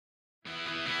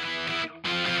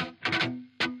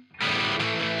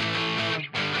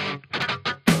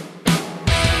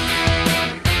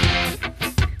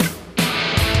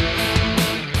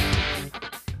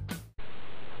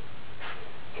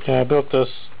Yeah, I built this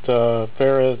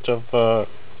variant of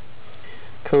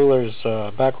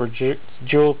Kooler's Backwards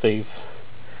Joule Thief,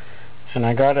 and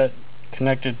I got it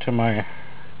connected to my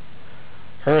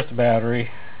earth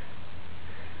battery.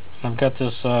 I've got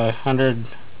this 100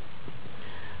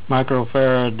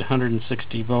 microfarad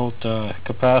 160 volt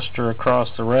capacitor across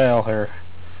the rail here,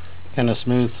 kind of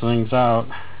smooth things out.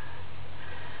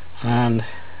 And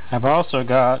I've also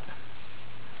got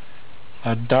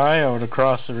a diode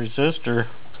across the resistor.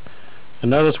 And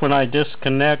notice when I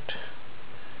disconnect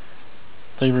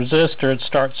the resistor, it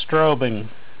starts strobing.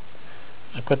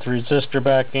 I put the resistor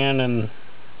back in and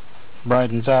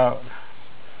brightens out.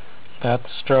 That's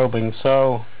strobing.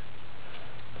 So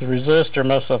the resistor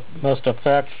must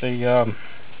affect the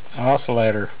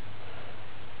oscillator.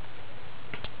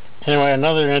 Anyway,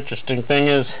 another interesting thing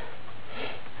is,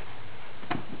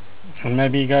 and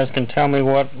maybe you guys can tell me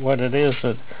what it is,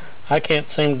 that I can't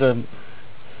seem to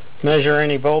measure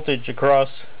any voltage across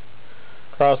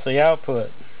the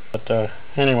output. But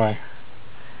anyway,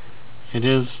 it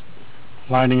is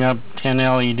lighting up 10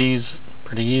 LEDs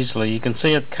pretty easily. You can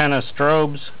see it kind of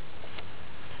strobes.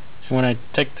 And when I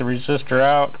take the resistor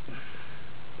out,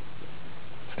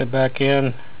 put it back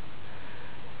in,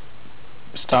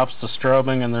 stops the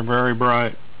strobing, and they're very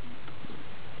bright.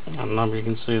 I don't know if you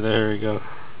can see there. You go.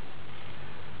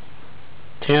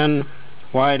 10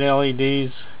 white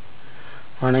LEDs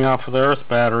running off of the earth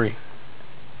battery.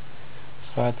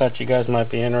 So I thought you guys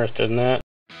might be interested in that.